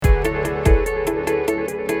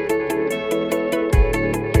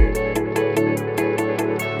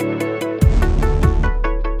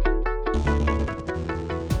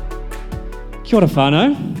Kia ora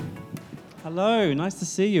whānau. Hello, nice to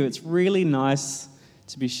see you. It's really nice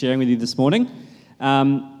to be sharing with you this morning.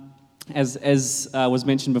 As was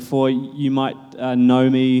mentioned before, you might know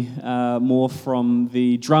me more from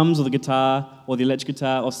the drums or the guitar or the electric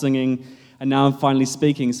guitar or singing, and now I'm finally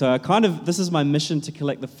speaking. So this is my mission to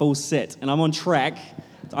collect the full set, and I'm on track,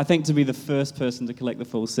 I think, to be the first person to collect the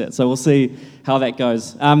full set. So we'll see how that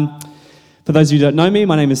goes. For those of you who don't know me,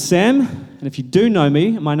 my name is Sam, and if you do know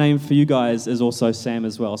me, my name for you guys is also Sam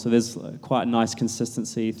as well. So there's quite a nice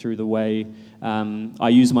consistency through the way I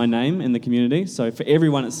use my name in the community. So for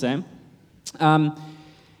everyone, it's Sam.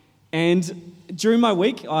 And during my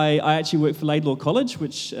week, I actually work for Laidlaw College,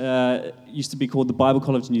 which used to be called the Bible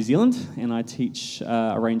College New Zealand, and I teach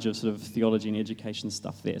a range of sort of theology and education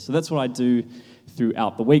stuff there. So that's what I do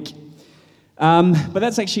throughout the week. But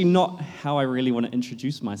that's actually not how I really want to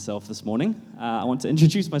introduce myself this morning. I want to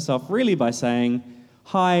introduce myself really by saying,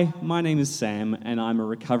 hi, my name is Sam, and I'm a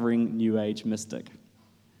recovering New Age mystic.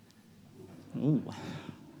 Ooh,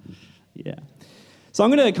 yeah. So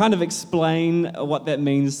I'm going to kind of explain what that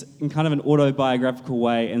means in kind of an autobiographical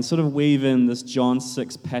way and sort of weave in this John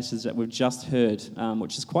 6 passage that we've just heard,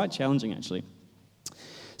 which is quite challenging, actually.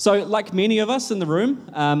 So like many of us in the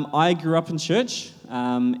room, I grew up in church,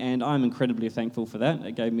 and I'm incredibly thankful for that.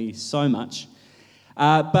 It gave me so much.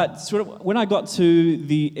 But sort of when I got to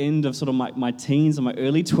the end of sort of my teens and my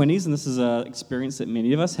early 20s, and this is an experience that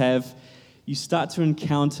many of us have, you start to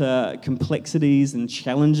encounter complexities and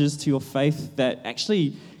challenges to your faith that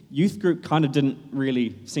actually youth group kind of didn't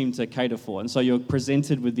really seem to cater for. And so you're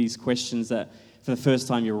presented with these questions that for the first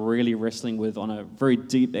time you're really wrestling with on a very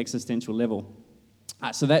deep existential level.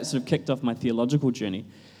 So that sort of kicked off my theological journey.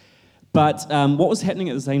 But what was happening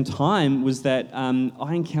at the same time was that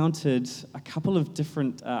I encountered a couple of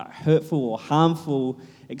different hurtful or harmful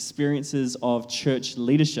experiences of church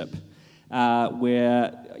leadership,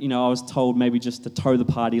 where I was told maybe just to toe the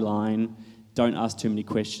party line, don't ask too many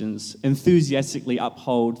questions, enthusiastically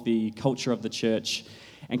uphold the culture of the church,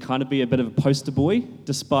 and kind of be a bit of a poster boy,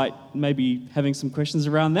 despite maybe having some questions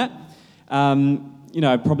around that.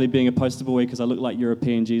 Probably being a poster boy because I look like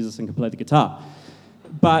European Jesus and can play the guitar.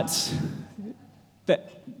 But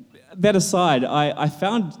that aside, I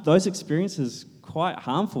found those experiences quite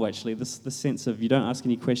harmful, actually. The sense of you don't ask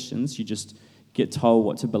any questions, you just get told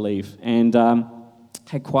what to believe. And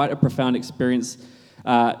had quite a profound experience,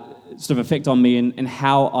 sort of effect on me in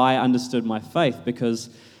how I understood my faith, because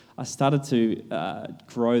I started to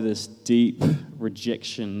grow this deep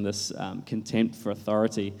rejection, this contempt for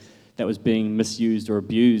authority that was being misused or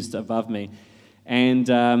abused above me. And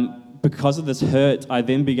because of this hurt, I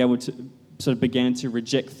then began to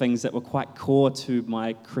reject things that were quite core to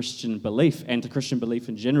my Christian belief and to Christian belief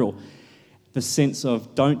in general. The sense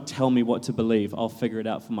of, don't tell me what to believe, I'll figure it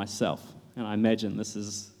out for myself. And I imagine this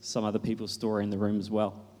is some other people's story in the room as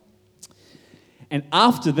well. And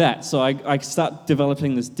after that, so I start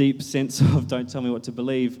developing this deep sense of don't tell me what to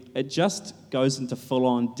believe. It just goes into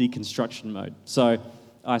full-on deconstruction mode. So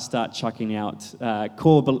I start chucking out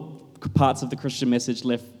core parts of the Christian message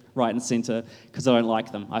left, right, and center because I don't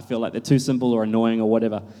like them. I feel like they're too simple or annoying or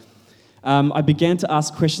whatever. I began to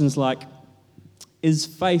ask questions like, is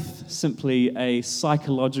faith simply a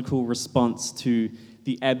psychological response to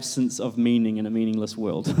the absence of meaning in a meaningless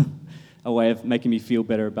world? A way of making me feel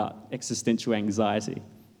better about existential anxiety.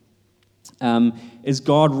 Is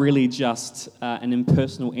God really just an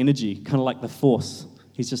impersonal energy, kind of like the Force?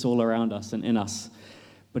 He's just all around us and in us,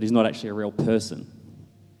 but he's not actually a real person.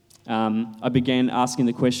 I began asking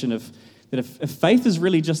the question of that if faith is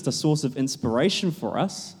really just a source of inspiration for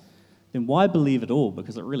us, then why believe at all?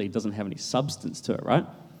 Because it really doesn't have any substance to it, right?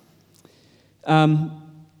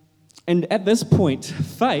 And at this point,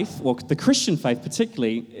 faith, well, the Christian faith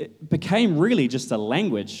particularly, it became really just a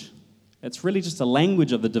language. It's really just a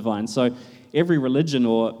language of the divine. So every religion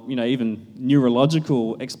or, even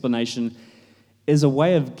neurological explanation is a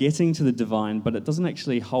way of getting to the divine, but it doesn't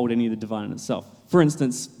actually hold any of the divine in itself. For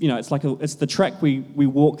instance, it's the track we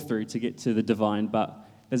walk through to get to the divine, but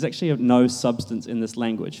there's actually no substance in this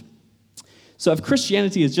language. So if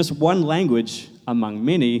Christianity is just one language among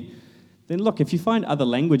many, then look, if you find other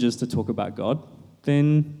languages to talk about God,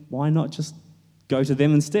 then why not just go to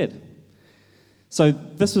them instead? So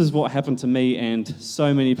this is what happened to me and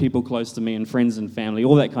so many people close to me and friends and family,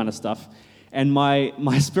 all that kind of stuff. And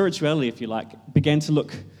my spirituality, if you like, began to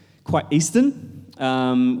look quite Eastern,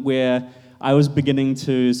 where I was beginning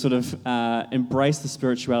to sort of embrace the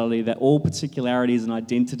spirituality that all particularities and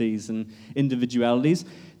identities and individualities,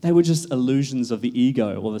 they were just illusions of the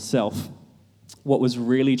ego or the self. What was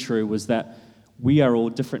really true was that we are all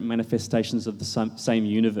different manifestations of the same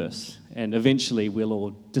universe. and eventually we'll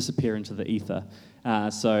all disappear into the ether.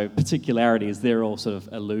 So particularities, they're all sort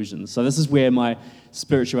of illusions. So this is where my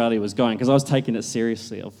spirituality was going, because I was taking it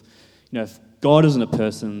seriously of, if God isn't a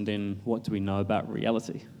person, then what do we know about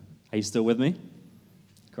reality? Are you still with me?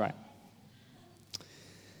 Great.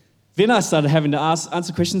 Then I started having to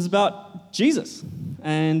answer questions about Jesus.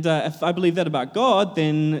 And if I believe that about God,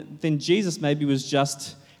 then Jesus maybe was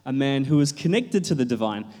just a man who was connected to the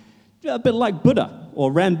divine, a bit like Buddha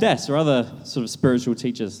or Ram Dass or other sort of spiritual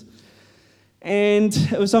teachers. And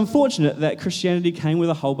it was unfortunate that Christianity came with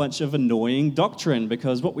a whole bunch of annoying doctrine,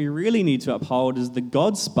 because what we really need to uphold is the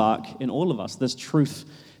God spark in all of us, this truth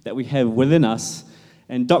that we have within us.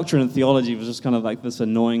 And doctrine and theology was just kind of like this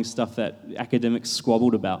annoying stuff that academics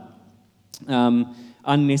squabbled about.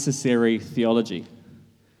 Unnecessary theology.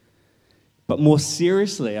 But more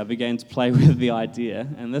seriously, I began to play with the idea,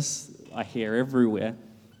 and this I hear everywhere,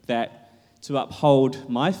 that to uphold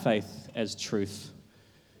my faith as truth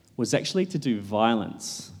was actually to do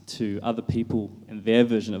violence to other people and their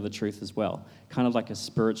version of the truth as well, kind of like a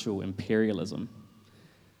spiritual imperialism,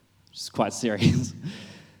 which is quite serious.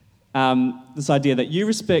 This idea that you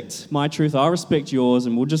respect my truth, I respect yours,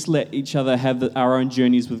 and we'll just let each other have our own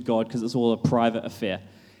journeys with God because it's all a private affair.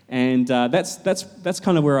 And that's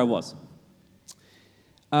kind of where I was.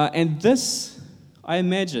 And this, I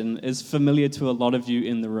imagine, is familiar to a lot of you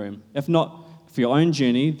in the room. If not for your own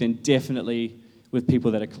journey, then definitely with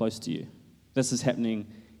people that are close to you. This is happening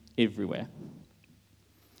everywhere.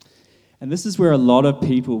 And this is where a lot of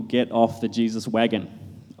people get off the Jesus wagon,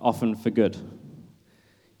 often for good.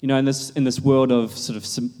 In this world of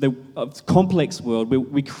of complex world,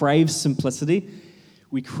 we crave simplicity,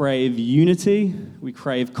 we crave unity, we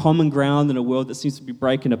crave common ground in a world that seems to be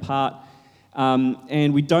breaking apart,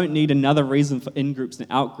 and we don't need another reason for in-groups and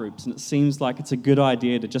out-groups, and it seems like it's a good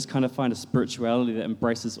idea to just kind of find a spirituality that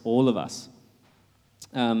embraces all of us.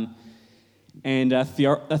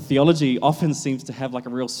 Theology often seems to have like a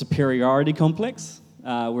real superiority complex,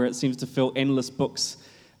 where it seems to fill endless books,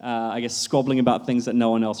 squabbling about things that no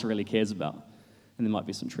one else really cares about. And there might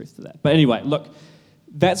be some truth to that. But anyway, look,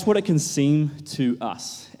 that's what it can seem to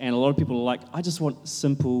us. And a lot of people are like, I just want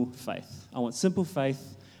simple faith. I want simple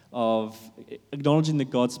faith of acknowledging the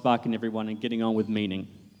God spark in everyone and getting on with meaning.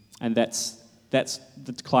 And that's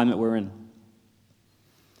the climate we're in.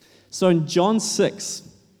 So in John 6,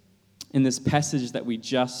 in this passage that we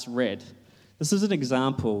just read, this is an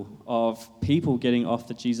example of people getting off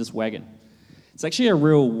the Jesus wagon. It's actually a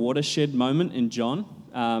real watershed moment in John.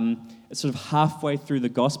 It's sort of halfway through the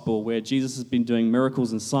gospel where Jesus has been doing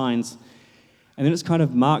miracles and signs, and then it's kind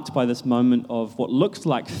of marked by this moment of what looked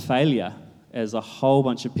like failure as a whole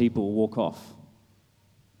bunch of people walk off.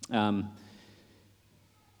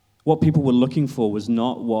 What people were looking for was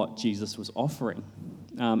not what Jesus was offering.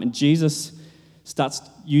 And Jesus starts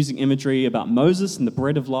using imagery about Moses and the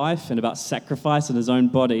bread of life and about sacrifice in his own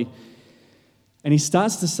body. And he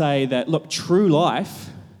starts to say that, look, true life,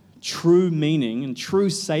 true meaning, and true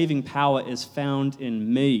saving power is found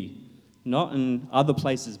in me. Not in other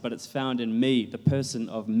places, but it's found in me, the person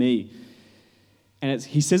of me. And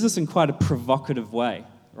he says this in quite a provocative way,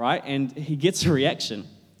 right? And he gets a reaction.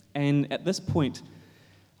 And at this point,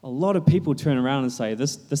 a lot of people turn around and say,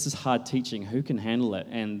 this is hard teaching. Who can handle it?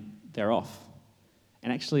 And they're off.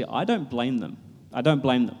 And actually, I don't blame them.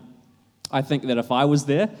 I think that if I was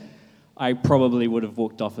there, I probably would have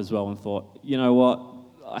walked off as well and thought, you know what?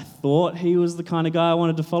 I thought he was the kind of guy I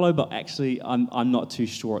wanted to follow, but actually, I'm not too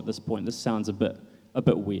sure at this point. This sounds a bit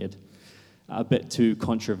weird, a bit too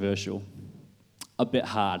controversial, a bit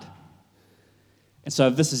hard. And so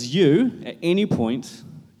if this is you, at any point,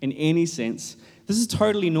 in any sense, this is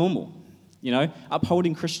totally normal.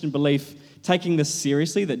 Upholding Christian belief, taking this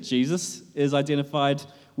seriously, that Jesus is identified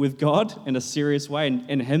with God in a serious way,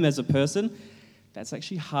 and him as a person, that's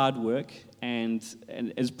actually hard work and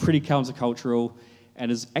is pretty countercultural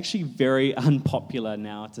and is actually very unpopular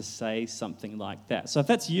now to say something like that. So if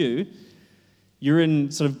that's you, you're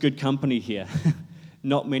in sort of good company here.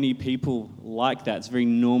 Not many people like that. It's very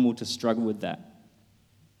normal to struggle with that.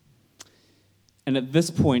 And at this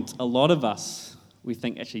point, a lot of us, we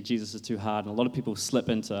think actually Jesus is too hard, and a lot of people slip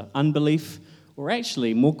into unbelief, or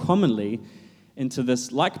actually, more commonly, into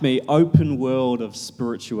this, like me, open world of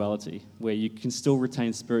spirituality, where you can still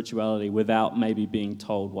retain spirituality without maybe being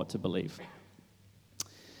told what to believe.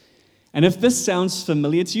 And if this sounds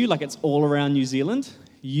familiar to you, like it's all around New Zealand,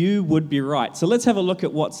 you would be right. So let's have a look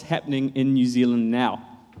at what's happening in New Zealand now.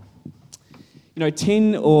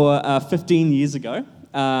 10 or 15 years ago,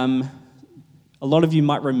 a lot of you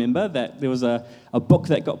might remember that there was a book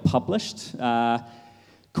that got published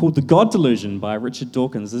called The God Delusion by Richard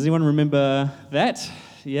Dawkins. Does anyone remember that?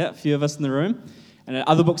 Yeah, a few of us in the room. And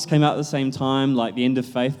other books came out at the same time, like The End of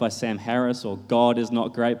Faith by Sam Harris or God is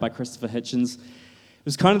Not Great by Christopher Hitchens. It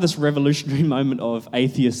was kind of this revolutionary moment of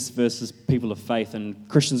atheists versus people of faith, and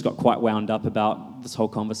Christians got quite wound up about this whole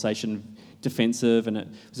conversation, defensive, and it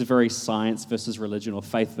was a very science versus religion or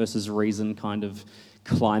faith versus reason kind of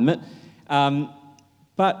climate.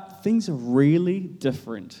 But things are really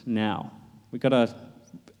different now. We've got to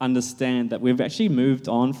understand that we've actually moved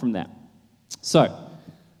on from that. So,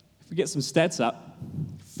 if we get some stats up,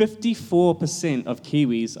 54% of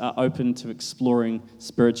Kiwis are open to exploring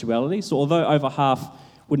spirituality. So although over half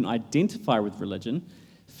wouldn't identify with religion,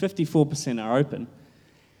 54% are open.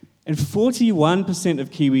 And 41% of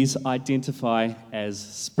Kiwis identify as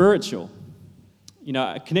spiritual. You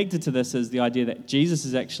know, connected to this is the idea that Jesus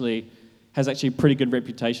has actually a pretty good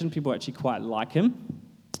reputation. People actually quite like him.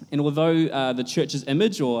 And although the church's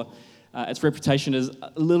image or its reputation is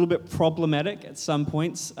a little bit problematic at some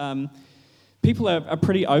points, people are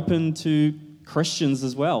pretty open to Christians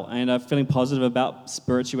as well and are feeling positive about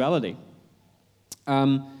spirituality.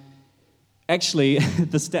 Actually,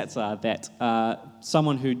 the stats are that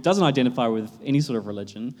someone who doesn't identify with any sort of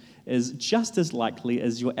religion is just as likely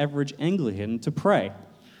as your average Anglican to pray,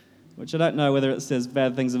 which I don't know whether it says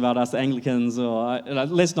bad things about us Anglicans or...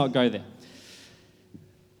 let's not go there.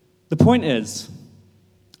 The point is,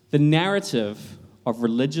 the narrative of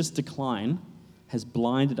religious decline has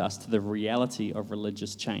blinded us to the reality of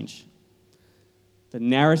religious change. The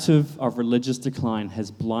narrative of religious decline has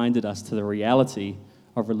blinded us to the reality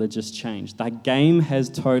of religious change. The game has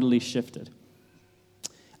totally shifted.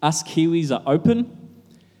 Us Kiwis are open.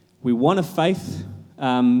 We want a faith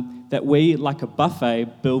that we, like a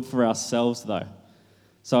buffet, build for ourselves, though.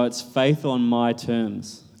 So it's faith on my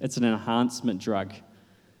terms. It's an enhancement drug.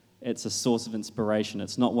 It's a source of inspiration.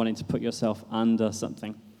 It's not wanting to put yourself under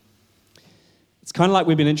something. It's kind of like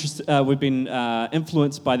we've been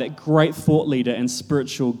influenced by that great thought leader and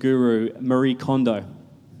spiritual guru, Marie Kondo.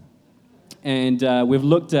 And we've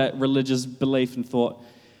looked at religious belief and thought,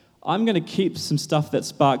 I'm going to keep some stuff that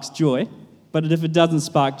sparks joy, but if it doesn't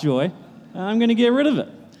spark joy, I'm going to get rid of it.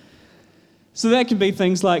 So that can be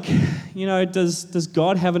things like, you know, does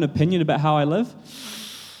God have an opinion about how I live?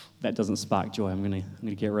 That doesn't spark joy. I'm going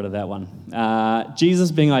to get rid of that one.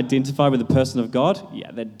 Jesus being identified with the person of God,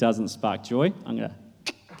 yeah, that doesn't spark joy. I'm going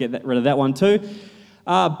to get rid of that one too.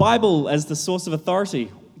 Bible as the source of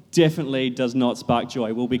authority definitely does not spark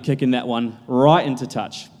joy. We'll be kicking that one right into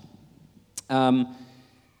touch. And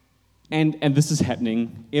this is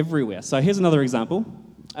happening everywhere. So here's another example.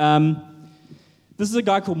 This is a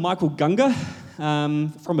guy called Michael Gungor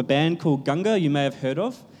from a band called Gungor you may have heard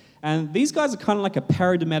of. And these guys are kind of like a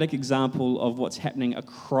paradigmatic example of what's happening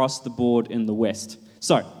across the board in the West.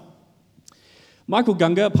 So, Michael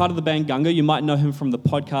Gungor, part of the band Gungor, you might know him from the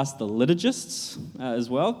podcast The Liturgists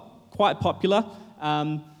as well. Quite popular.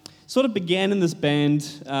 Sort of began in this band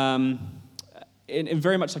in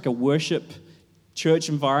very much like a worship church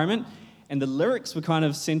environment. And the lyrics were kind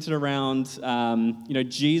of centered around,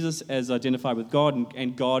 Jesus as identified with God,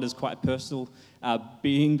 and God as quite a personal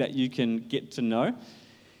being that you can get to know.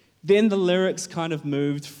 Then the lyrics kind of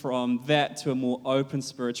moved from that to a more open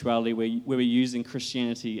spirituality where we're using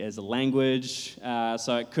Christianity as a language.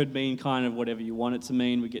 So it could mean kind of whatever you want it to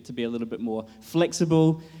mean. We get to be a little bit more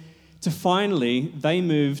flexible. To finally, they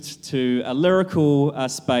moved to a lyrical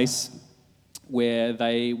space where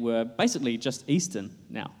they were basically just Eastern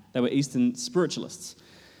now. They were Eastern spiritualists.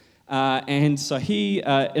 And so he,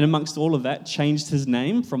 in amongst all of that, changed his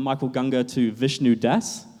name from Michael Gungor to Vishnu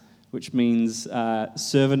Das, which means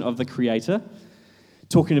servant of the Creator,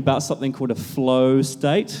 talking about something called a flow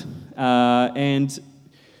state. And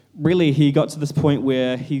really, he got to this point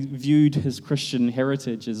where he viewed his Christian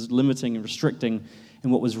heritage as limiting and restricting,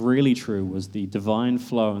 and what was really true was the divine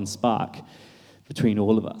flow and spark between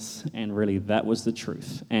all of us. And really, that was the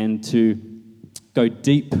truth. And to go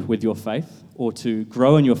deep with your faith, or to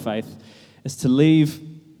grow in your faith, is to leave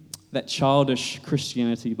that childish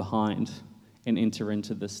Christianity behind and enter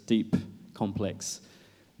into this deep, complex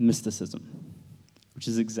mysticism, which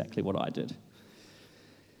is exactly what I did.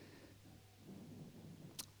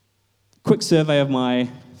 Quick survey of my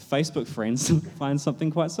Facebook friends finds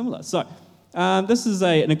something quite similar. So, this is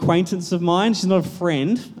an acquaintance of mine. She's not a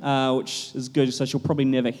friend, which is good, so she'll probably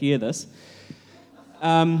never hear this.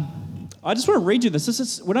 I just want to read you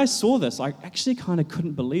this. When I saw this, I actually kind of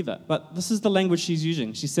couldn't believe it, but this is the language she's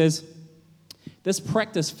using. She says, "This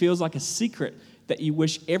practice feels like a secret that you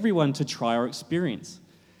wish everyone to try or experience.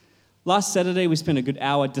 Last Saturday, we spent a good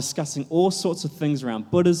hour discussing all sorts of things around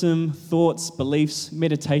Buddhism, thoughts, beliefs,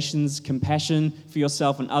 meditations, compassion for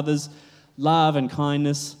yourself and others, love and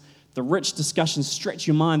kindness. The rich discussions stretch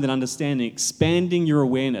your mind and understanding, expanding your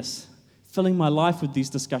awareness. Filling my life with these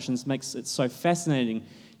discussions makes it so fascinating,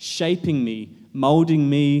 shaping me, molding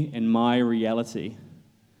me and my reality.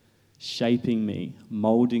 Shaping me,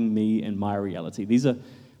 molding me and my reality. These are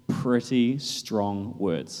pretty strong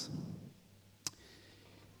words.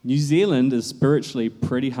 New Zealand is spiritually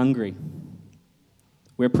pretty hungry.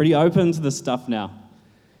 We're pretty open to this stuff now.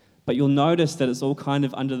 But you'll notice that it's all kind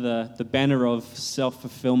of under the banner of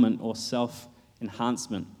self-fulfillment or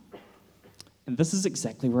self-enhancement. And this is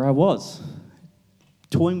exactly where I was.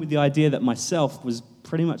 Toying with the idea that myself was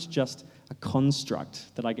pretty much just a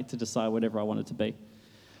construct that I get to decide whatever I want it to be.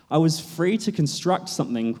 I was free to construct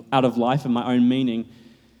something out of life and my own meaning,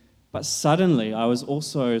 but suddenly I was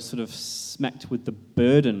also sort of smacked with the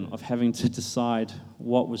burden of having to decide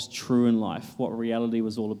what was true in life, what reality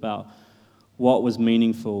was all about, what was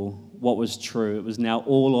meaningful, what was true. It was now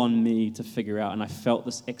all on me to figure out, and I felt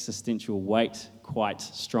this existential weight quite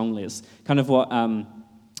strongly. It's kind of what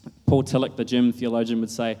Paul Tillich, the German theologian, would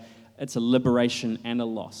say, it's a liberation and a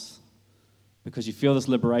loss. Because you feel this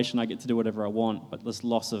liberation, I get to do whatever I want, but this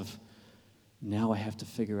loss of, now I have to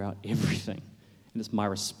figure out everything. And it's my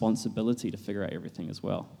responsibility to figure out everything as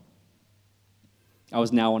well. I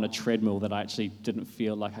was now on a treadmill that I actually didn't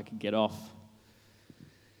feel like I could get off.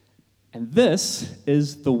 And this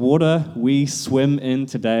is the water we swim in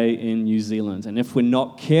today in New Zealand. And if we're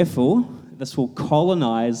not careful, this will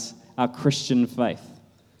colonize our Christian faith,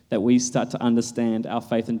 that we start to understand our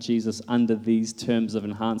faith in Jesus under these terms of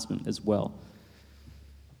enhancement as well.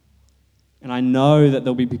 And I know that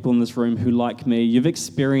there'll be people in this room who, like me, you've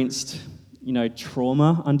experienced,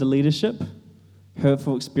 trauma under leadership,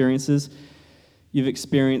 hurtful experiences. You've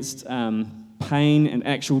experienced pain and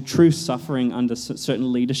actual true suffering under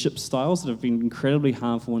certain leadership styles that have been incredibly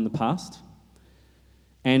harmful in the past.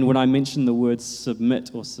 And when I mention the word submit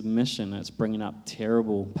or submission, it's bringing up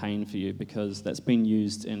terrible pain for you because that's been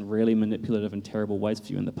used in really manipulative and terrible ways for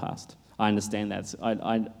you in the past. I understand that.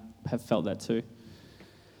 I have felt that too.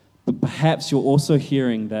 But perhaps you're also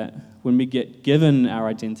hearing that when we get given our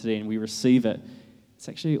identity and we receive it, it's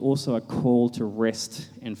actually also a call to rest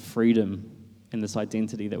and freedom in this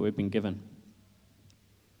identity that we've been given.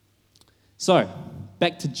 So,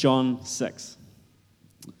 back to John 6.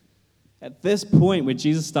 At this point where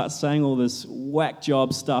Jesus starts saying all this whack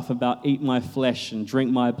job stuff about eat my flesh and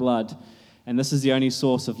drink my blood, and this is the only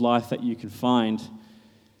source of life that you can find,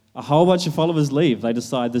 a whole bunch of followers leave. They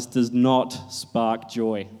decide this does not spark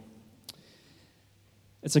joy.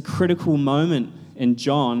 It's a critical moment in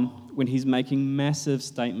John when he's making massive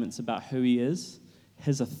statements about who he is,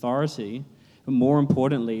 his authority, but more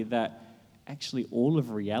importantly, that actually all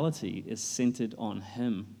of reality is centered on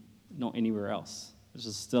him, not anywhere else, which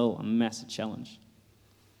is still a massive challenge.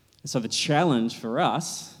 And so the challenge for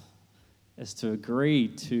us is to agree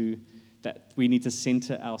to that we need to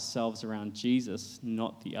center ourselves around Jesus,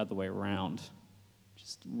 not the other way around.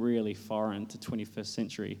 Just really foreign to 21st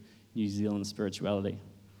century New Zealand spirituality.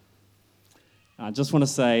 I just want to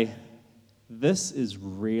say, this is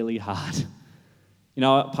really hard.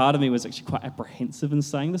 Part of me was actually quite apprehensive in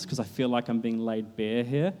saying this because I feel like I'm being laid bare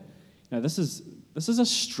here. This is a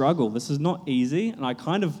struggle. This is not easy, and I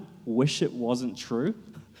kind of wish it wasn't true.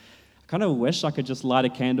 I kind of wish I could just light a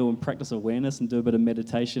candle and practice awareness and do a bit of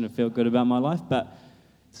meditation and feel good about my life, but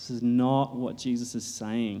this is not what Jesus is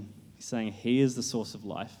saying. He's saying he is the source of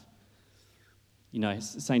life.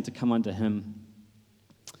 He's saying to come unto him.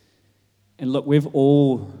 And look, we've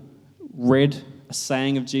all read a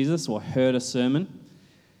saying of Jesus or heard a sermon,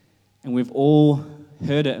 and we've all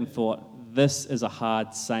heard it and thought, this is a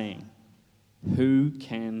hard saying. Who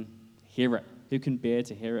can hear it? Who can bear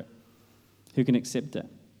to hear it? Who can accept it?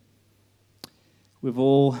 We've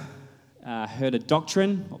all heard a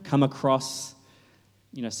doctrine or come across,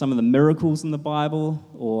 some of the miracles in the Bible,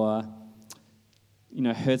 or,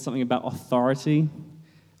 heard something about authority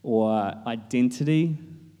or identity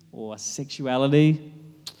or sexuality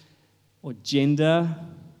or gender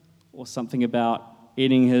or something about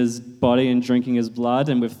eating his body and drinking his blood,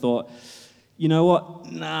 and we've thought, you know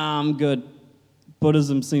what? Nah, I'm good.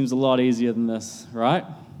 Buddhism seems a lot easier than this, right?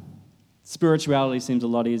 Spirituality seems a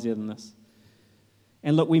lot easier than this.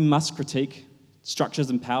 And look, we must critique structures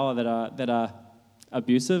and power that are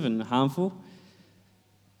abusive and harmful,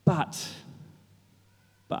 but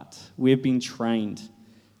we've been trained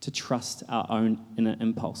to trust our own inner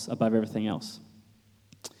impulse above everything else,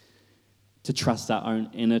 to trust our own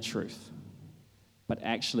inner truth. But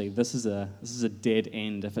actually, this is a dead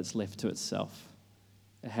end if it's left to itself.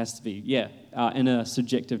 It has to be, our inner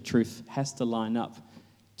subjective truth has to line up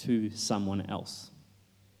to someone else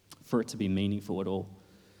for it to be meaningful at all.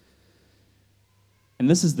 And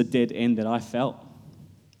this is the dead end that I felt.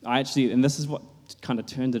 And this is what kind of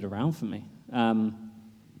turned it around for me.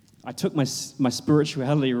 I took my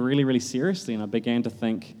spirituality really, really seriously, and I began to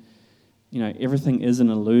think, everything is an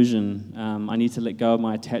illusion. I need to let go of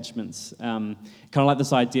my attachments. Kind of like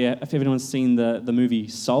this idea, if anyone's seen the movie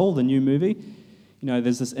Soul, the new movie,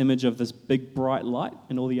 there's this image of this big bright light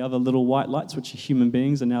and all the other little white lights, which are human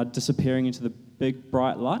beings, are now disappearing into the big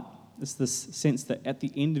bright light. It's this sense that at the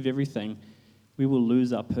end of everything, we will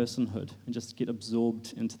lose our personhood and just get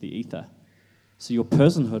absorbed into the ether. So your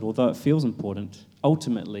personhood, although it feels important,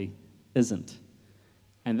 ultimately isn't.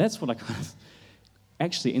 And that's what I kind of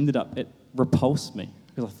actually ended up, it repulsed me,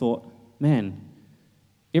 because I thought, man,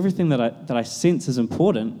 everything that I sense is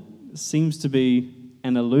important seems to be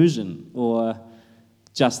an illusion, or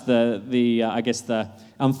just the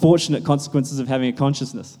unfortunate consequences of having a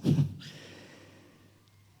consciousness.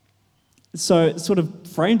 So it sort of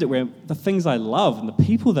framed it where the things I love and the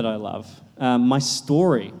people that I love, my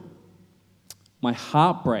story, my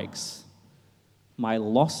heartbreaks, my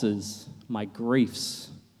losses, my griefs,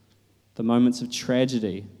 the moments of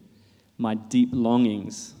tragedy, my deep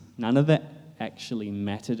longings, none of that actually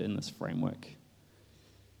mattered in this framework.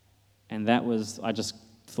 And I just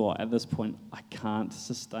thought at this point, I can't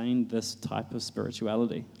sustain this type of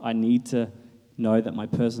spirituality. I need to know that my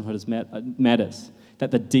personhood matters,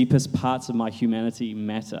 that the deepest parts of my humanity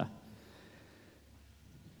matter.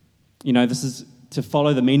 This is to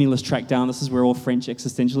follow the meaningless track down. This is where all French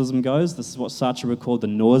existentialism goes. This is what Sartre would call the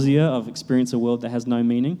nausea of experience a world that has no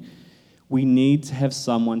meaning. We need to have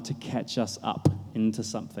someone to catch us up into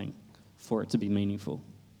something for it to be meaningful.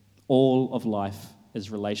 All of life is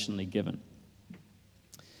relationally given.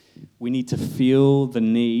 We need to feel the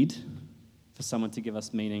need for someone to give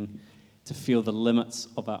us meaning, to feel the limits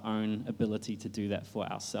of our own ability to do that for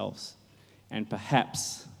ourselves. And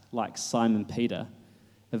perhaps, like Simon Peter,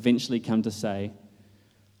 eventually come to say,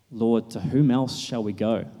 Lord, to whom else shall we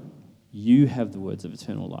go? You have the words of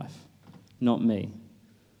eternal life, not me.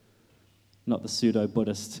 Not the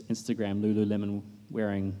pseudo-Buddhist Instagram Lululemon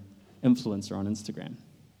wearing influencer on Instagram.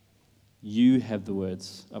 You have the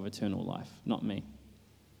words of eternal life, not me.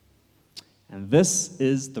 And this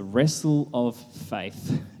is the wrestle of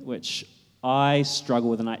faith, which I struggle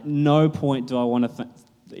with, and at no point do I want to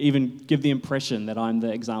even give the impression that I'm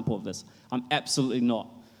the example of this. I'm absolutely not.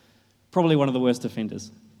 Probably one of the worst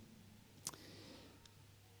offenders.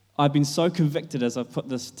 I've been so convicted as I've put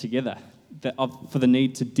this together for the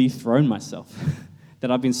need to dethrone myself, that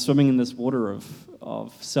I've been swimming in this water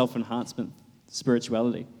of self-enhancement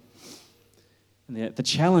spirituality. And the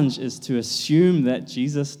challenge is to assume that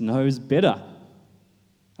Jesus knows better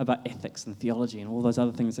about ethics and theology and all those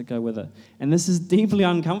other things that go with it. And this is deeply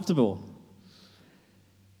uncomfortable.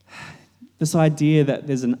 This idea that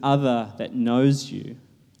there's an other that knows you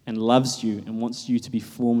and loves you and wants you to be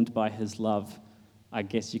formed by his love, I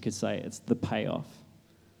guess you could say it's the payoff.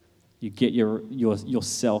 You get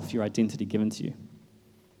yourself, your identity given to you.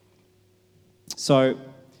 So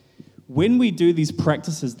when we do these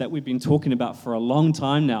practices that we've been talking about for a long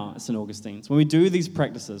time now at St. Augustine's, when we do these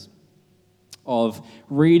practices of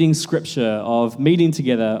reading scripture, of meeting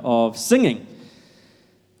together, of singing,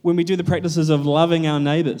 when we do the practices of loving our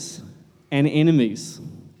neighbors and enemies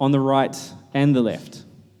on the right and the left,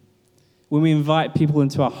 when we invite people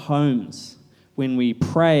into our homes, when we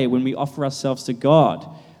pray, when we offer ourselves to God,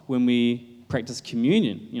 when we practice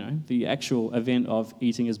communion, the actual event of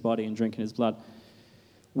eating his body and drinking his blood,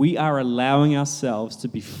 we are allowing ourselves to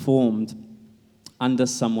be formed under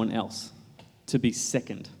someone else, to be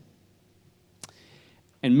second.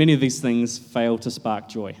 And many of these things fail to spark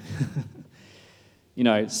joy.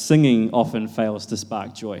 Singing often fails to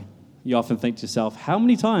spark joy. You often think to yourself, how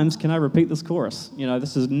many times can I repeat this chorus?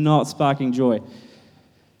 This is not sparking joy.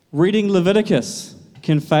 Reading Leviticus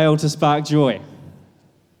can fail to spark joy.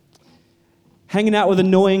 Hanging out with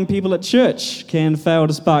annoying people at church can fail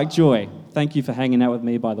to spark joy. Thank you for hanging out with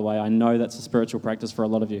me, by the way. I know that's a spiritual practice for a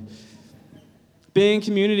lot of you. Being in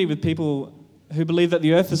community with people who believe that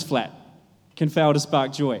the earth is flat can fail to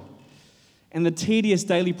spark joy. And the tedious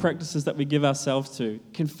daily practices that we give ourselves to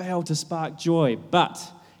can fail to spark joy. But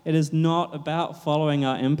it is not about following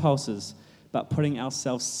our impulses, but putting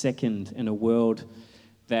ourselves second in a world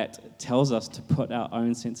that tells us to put our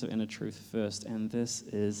own sense of inner truth first. And this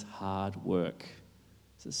is hard work.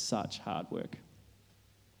 This is such hard work.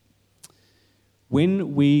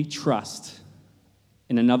 When we trust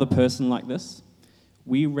in another person like this,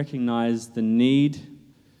 we recognize the need,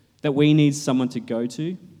 that we need someone to go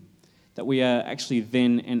to, that we are actually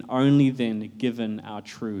then and only then given our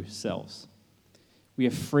true selves. We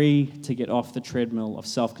are free to get off the treadmill of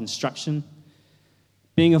self-construction.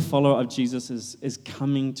 Being a follower of Jesus is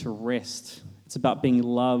coming to rest. It's about being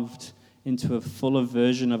loved into a fuller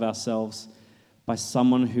version of ourselves by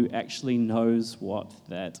someone who actually knows what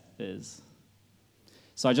that is.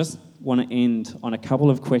 So I just want to end on a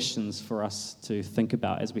couple of questions for us to think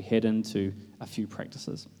about as we head into a few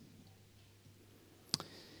practices.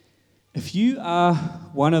 If you are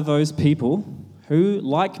one of those people who,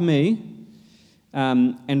 like me,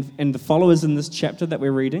 and the followers in this chapter that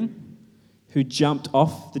we're reading, who jumped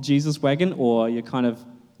off the Jesus wagon, or you're kind of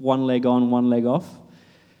one leg on, one leg off,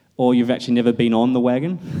 or you've actually never been on the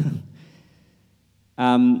wagon,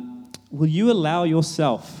 will you allow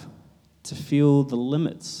yourself to feel the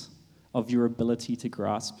limits of your ability to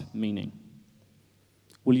grasp meaning?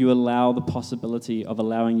 Will you allow the possibility of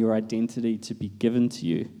allowing your identity to be given to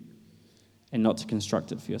you and not to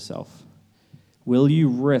construct it for yourself? Will you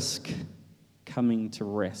risk coming to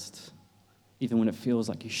rest, even when it feels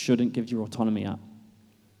like you shouldn't give your autonomy up?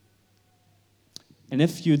 And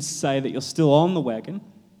if you'd say that you're still on the wagon,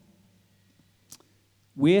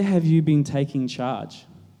 where have you been taking charge?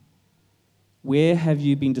 Where have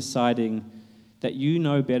you been deciding that you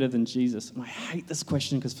know better than Jesus? And I hate this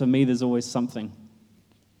question because for me there's always something.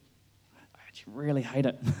 I actually really hate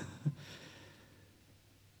it.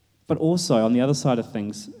 But also, on the other side of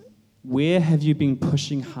things, where have you been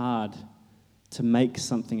pushing hard to make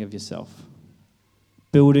something of yourself?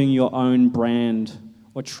 Building your own brand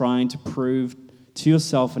or trying to prove to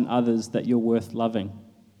yourself and others that you're worth loving?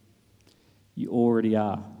 You already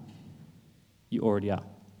are. You already are.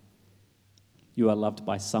 You are loved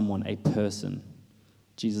by someone, a person.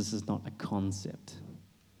 Jesus is not a concept.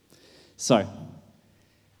 So,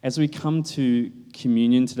 as we come to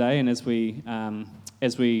communion today and as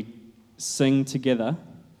we sing together,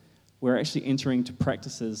 we're actually entering into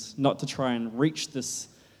practices not to try and reach this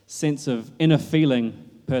sense of inner feeling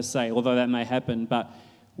per se, although that may happen, but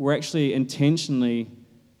we're actually intentionally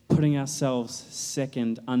putting ourselves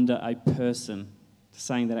second under a person,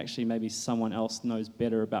 saying that actually maybe someone else knows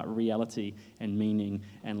better about reality and meaning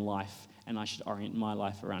and life, and I should orient my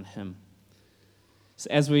life around him. So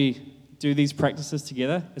as we do these practices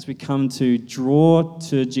together, as we come to draw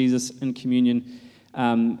to Jesus in communion,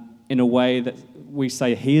 in a way that we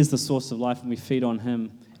say he is the source of life and we feed on him,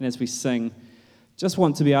 and as we sing, just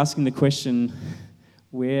want to be asking the question,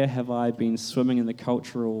 where have I been swimming in the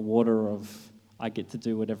cultural water of I get to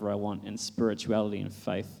do whatever I want, and spirituality and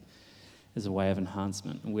faith as a way of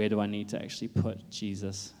enhancement? And where do I need to actually put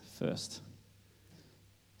Jesus first?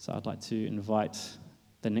 So I'd like to invite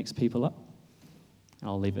the next people up, and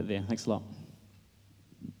I'll leave it there. Thanks a lot.